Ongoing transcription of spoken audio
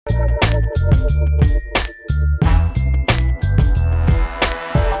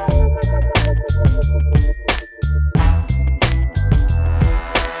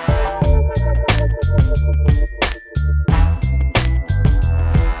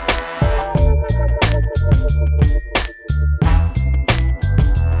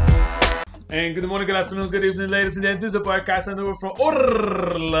And good morning, good afternoon, good evening, ladies and gentlemen. This is a podcast on the road from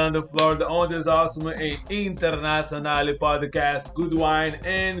Orlando, Florida, on this awesome and international podcast, Good Wine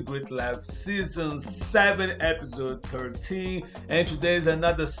and Great Life, Season 7, Episode 13. And today is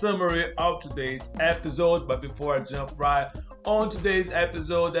another summary of today's episode. But before I jump right on today's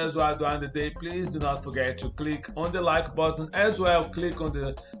episode, as well during the day, please do not forget to click on the like button, as well click on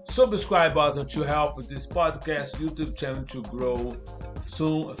the subscribe button to help this podcast YouTube channel to grow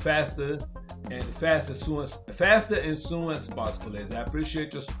soon, faster and soon as possible. I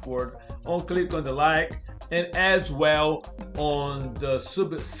appreciate your support on click on the like and as well on the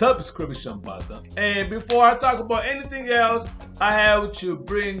subscription button. And before I talk about anything else, I have to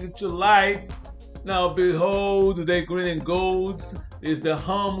bring to light. Now behold, the green and gold is the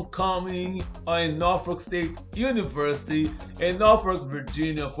homecoming in Norfolk State University in Norfolk,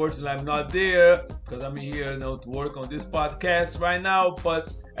 Virginia. Unfortunately, I'm not there because I'm here to work on this podcast right now.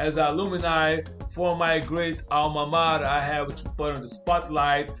 But as an alumni for my great alma mater, I have to put on the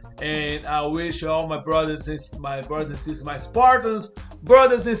spotlight. And I wish all my brothers and sisters, my Spartans,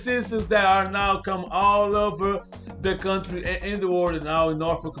 brothers and sisters that are now come all over the country and in the world and now in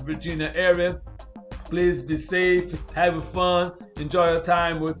Norfolk, Virginia area. Please be safe, have fun, enjoy your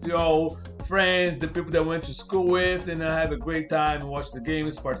time with your friends, the people that went to school with, and have a great time, watch the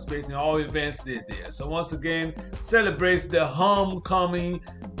games, participate in all events they're there. So once again, celebrates the homecoming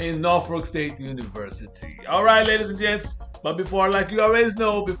in Norfolk State University. All right, ladies and gents, but before, like you always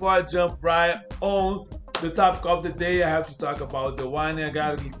know, before I jump right on the topic of the day, I have to talk about the wine. I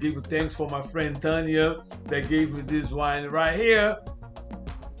gotta give thanks for my friend Tanya that gave me this wine right here.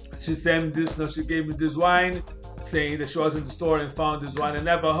 She sent me this, so she gave me this wine, saying that she was in the store and found this wine. I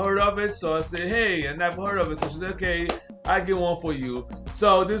never heard of it, so I said, hey, I never heard of it. So she said, okay, I get one for you.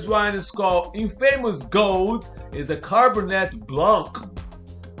 So this wine is called Infamous Gold. It's a Cabernet Blanc,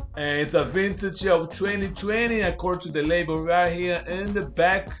 and it's a vintage of 2020, according to the label right here in the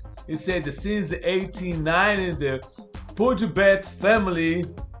back. It said that since 1890, the Pujibet family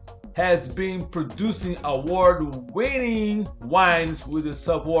has been producing award-winning wines with the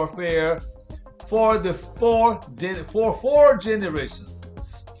savoir-faire for four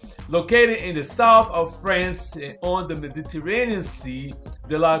generations. Located in the south of France on the Mediterranean Sea,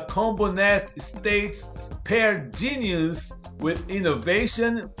 the La Combonette estate paired genius with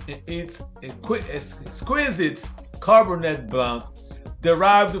innovation in its exquisite Cabernet Blanc,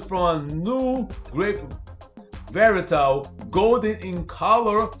 derived from a new grape varietal, golden in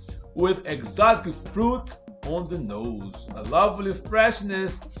color, with exotic fruit on the nose, a lovely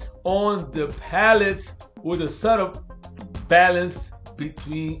freshness on the palate, with a subtle balance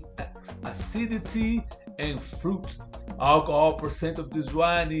between acidity and fruit. Alcohol percent of this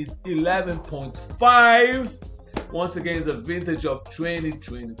wine is 11.5. Once again, it's a vintage of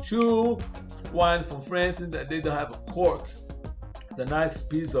 2022 wine from France, and they don't have a cork. It's a nice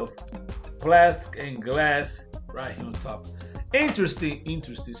piece of plastic and glass right here on top. Interesting.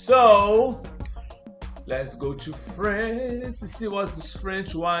 So let's go to France and see what this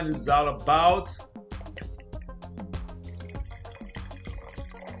French wine is all about.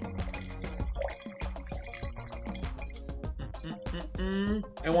 And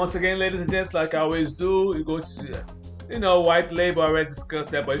once again, ladies and gents, like I always do, you're going to see, white label. I already discussed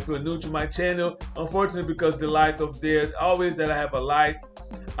that, but if you're new to my channel, unfortunately, because the light of there, always that I have a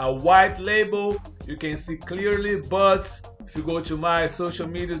white label, you can see clearly, but if you go to my social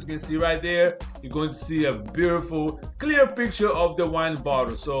medias, you can see right there, you're going to see a beautiful, clear picture of the wine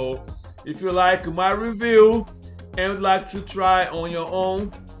bottle. So if you like my review and would like to try on your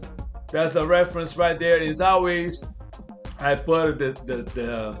own, that's a reference right there. As always, I put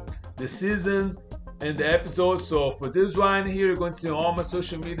the season and the episode. So for this wine here, you're going to see on all my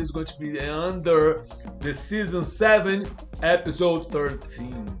social media is going to be under the Season 7, Episode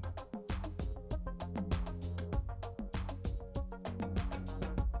 13.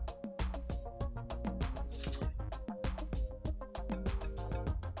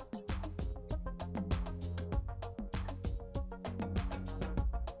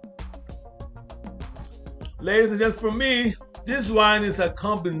 Ladies and gentlemen, for me, this wine is a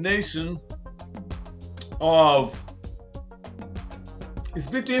combination of, it's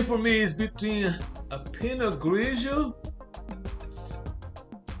between a Pinot Grigio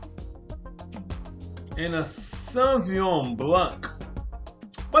and a Sauvignon Blanc.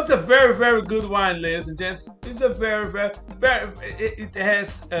 But it's a very, very good wine, ladies and gents. It's a it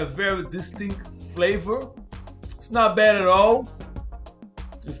has a very distinct flavor. It's not bad at all.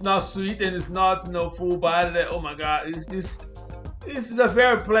 It's not sweet and it's not, full body that, oh my God, this is a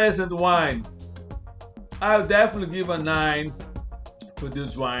very pleasant wine. I'll definitely give a 9 for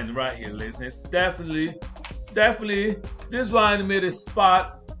this wine right here, ladies and gents. Definitely, this wine made a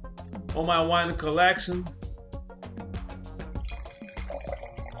spot on my wine collection.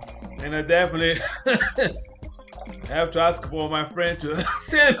 And I definitely have to ask for my friend to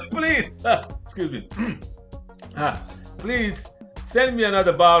send, please, excuse me, please send me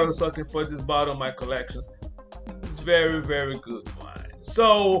another bottle so I can put this bottle in my collection. It's very, very good wine.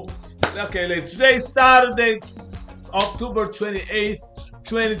 So, okay, ladies, today's Saturday, October 28th,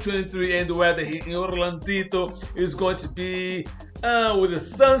 2023, and the weather here in Orlandito is going to be with the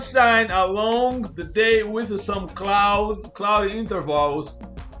sunshine along the day with some cloudy intervals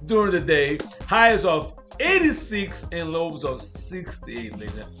during the day, highs of 86 and lows of 68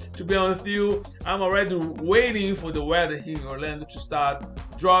 later. To be honest with you, I'm already waiting for the weather here in Orlando to start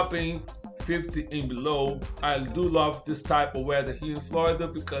dropping 50 and below. I do love this type of weather here in Florida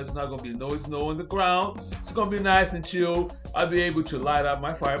because it's not going to be no snow on the ground. It's going to be nice and chill. I'll be able to light up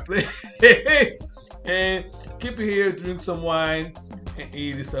my fireplace and keep it here, drink some wine, and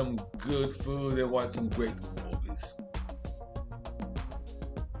eat some good food and watch some great movies.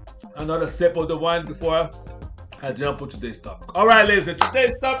 Another sip of the wine before I jump on today's topic. All right, ladies,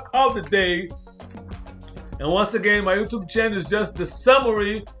 today's topic of the day. And once again, my YouTube channel is just the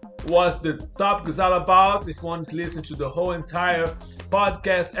summary what the topic is all about. If you want to listen to the whole entire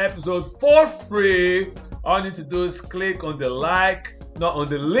podcast episode for free, all you need to do is click on the link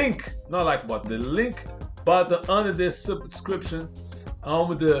button under the subscription.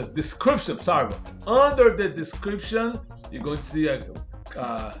 Under the description, you're going to see a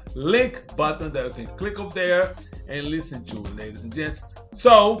link button that you can click up there and listen to it, ladies and gents.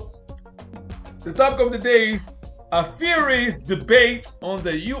 So, the topic of the day is a fiery debate on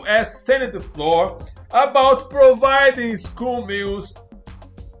the U.S. Senate floor about providing school meals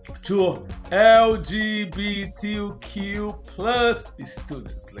to LGBTQ plus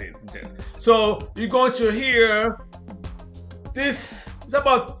students, ladies and gents. So, you're going to hear this. It's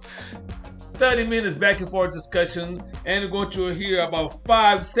about 30 minutes back and forth discussion, and you're going to hear about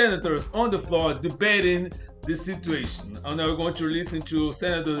 5 senators on the floor debating this situation. And now we're going to listen to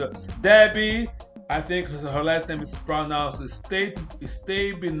Senator Debbie. I think her last name is pronounced Stabenow.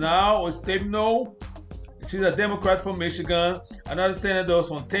 She's a Democrat from Michigan. Another senator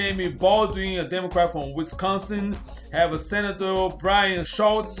from Tammy Baldwin, a Democrat from Wisconsin. Have a Senator Brian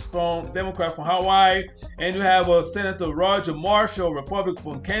Schultz, Democrat from Hawaii. And you have a Senator Roger Marshall, Republican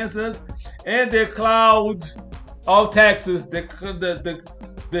from Kansas. And the cloud of Texas, the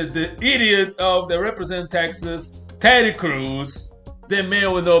idiot of the represent Texas, Ted Cruz, the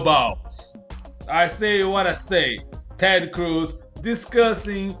man with no balls. I say what I say. Ted Cruz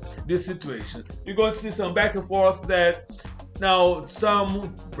discussing this situation. You're going to see some back and forth that now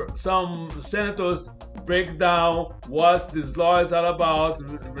some senators break down what this law is all about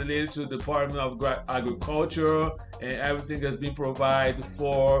related to the Department of Agriculture and everything that's been provided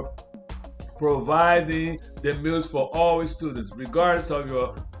for providing the meals for all students, regardless of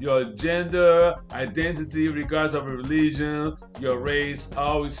your gender, identity, regardless of your religion, your race.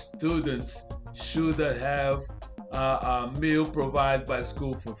 All students should have a meal provided by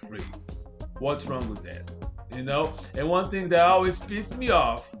school for free. What's wrong with that? And one thing that always pisses me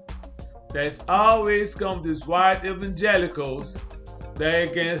off, there's always come these white evangelicals that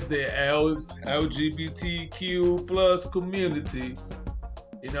against the LGBTQ plus community,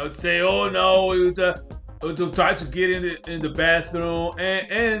 to say, oh no, to try to get in the bathroom,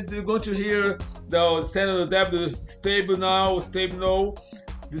 and you're going to hear the Senator Debbie Stabenow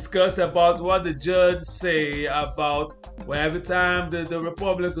discuss about what the judge say about every time the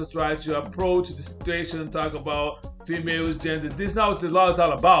Republicans try to approach the situation and talk about females, gender. This is not what the law is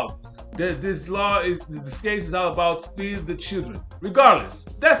all about. This case is all about feed the children. Regardless,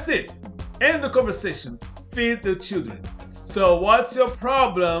 that's it. End the conversation. Feed the children. So what's your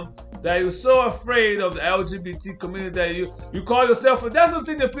problem that you're so afraid of the LGBT community that you call yourself? That's the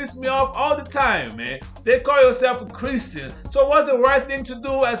thing that pisses me off all the time, man. They call yourself a Christian. So what's the right thing to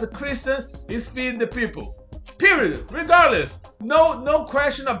do as a Christian is feed the people. Period. Regardless. No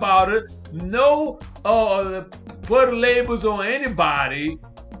question about it. No put labels on anybody.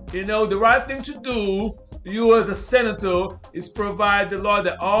 The right thing to do, you as a senator, is provide the law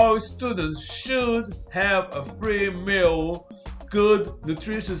that all students should have a free meal, good,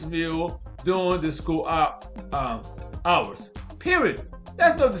 nutritious meal during the school hours. Period.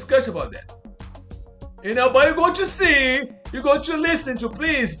 There's no discussion about that. You know, but you're going to see, you're going to listen to,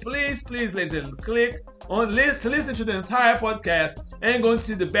 please, ladies and click on listen to the entire podcast and you're going to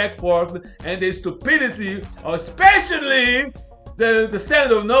see the back forth and the stupidity, especially the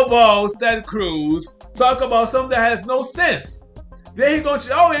Senator of No Balls, Ted Cruz, talk about something that has no sense. Then he going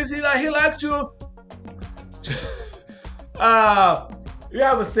to always he like to you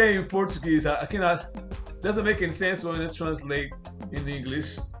have a saying in Portuguese, I cannot, doesn't make any sense when it translate in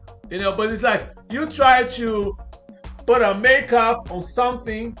English. You know, but it's like you try to put a makeup on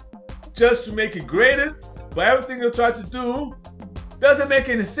something just to make it graded, but everything you try to do doesn't make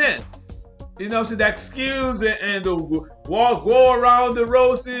any sense. You know, so the excuse and the go around the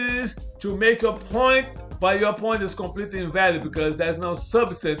roses to make a point, but your point is completely invalid because there's no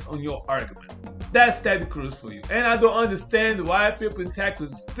substance on your argument. That's Ted Cruz for you. And I don't understand why people in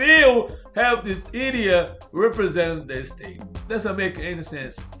Texas still have this idiot represent their state. Doesn't make any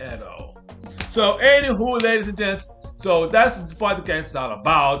sense at all. So anywho, ladies and gents, so that's what this podcast is all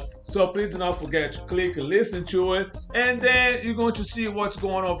about. So please do not forget to click and listen to it. And then you're going to see what's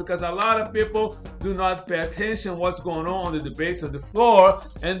going on because a lot of people do not pay attention what's going on the debates on the floor.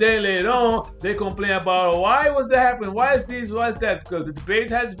 And then later on, they complain about why was that happening? Why is this? Why is that? Because the debate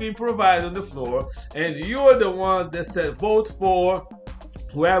has been provided on the floor. And you're the one that said vote for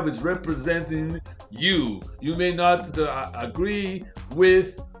whoever is representing you. You may not agree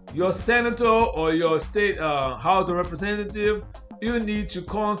with your senator or your state House of Representative. You need to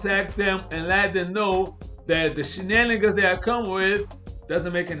contact them and let them know that the shenanigans they are come with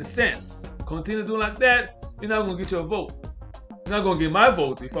doesn't make any sense. Continue doing like that, you're not going to get your vote. You're not going to get my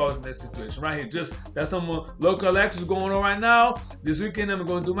vote if I was in that situation right here. Just there's some local elections going on right now. This weekend I'm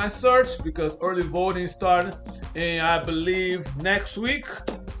going to do my search because early voting started, and I believe next week.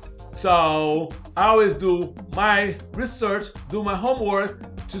 So I always do my research, do my homework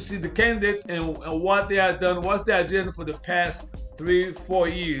to see the candidates and what they have done, what's their agenda for the past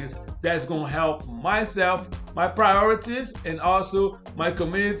 3-4 years. That's going to help myself, my priorities, and also my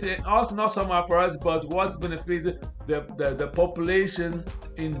community, and also not so my priorities, but what's benefited the population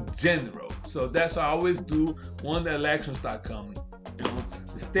in general. So that's what I always do when the elections start coming. You know,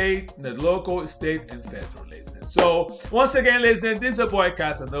 the state, the local, state, and federal, ladies. So once again, ladies, this is a boy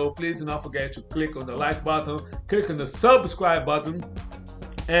Casanova. Please do not forget to click on the like button, click on the subscribe button,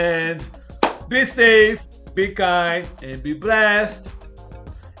 and be safe, be kind, and be blessed,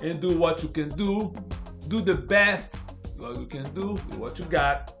 and do what you can do. Do the best what you can do with what you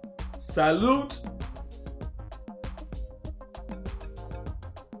got. Salute.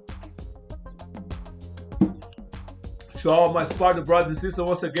 To all my Spartan brothers and sisters,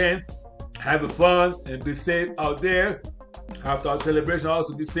 once again, have fun and be safe out there. After our celebration,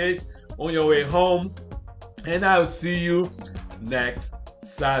 also be safe on your way home. And I'll see you next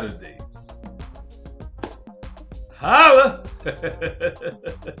Saturday. Holla!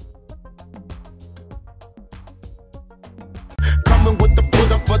 Coming with the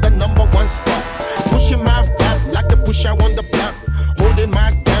pull up for the #1 spot. Pushing my rap like the push I on the block. Holding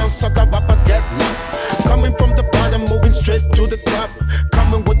my down, sucker rappers get lost. Coming from the bottom, moving straight to the top.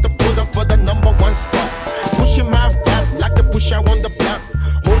 Coming with the pull up for the #1 spot. Pushing my rap like the push I on the block.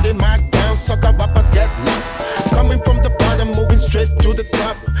 Holding my down, sucker rappers get lost. Coming from the bottom, moving straight to the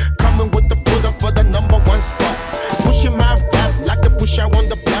top. Coming with the